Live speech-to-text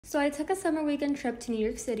So I took a summer weekend trip to New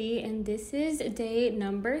York City, and this is day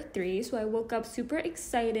number 3. So I woke up super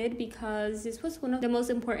excited because this was one of the most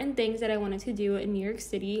important things that I wanted to do in New York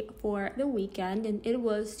City for the weekend, and it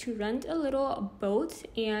was to rent a little boat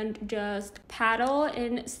and just paddle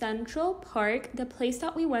in Central Park. The place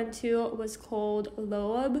that we went to was called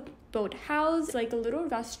Loeb Boathouse. It's like a little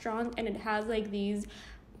restaurant, and it has like these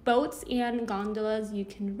boats and gondolas you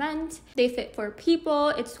can rent. They fit 4 people.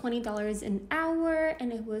 It's $20 an hour,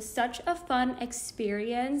 and it was such a fun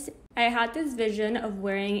experience. I had this vision of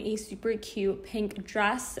wearing a super cute pink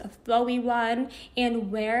dress, a flowy one,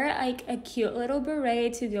 and wear like a cute little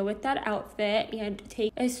beret to go with that outfit and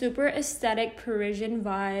take a super aesthetic Parisian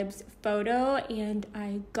vibes photo, and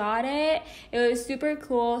I got it. It was super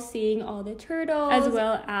cool seeing all the turtles as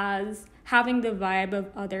well as having the vibe of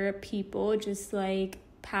other people just like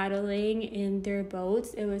paddling in their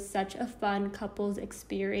boats. It was such a fun couples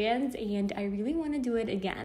experience, and I really want to do it again.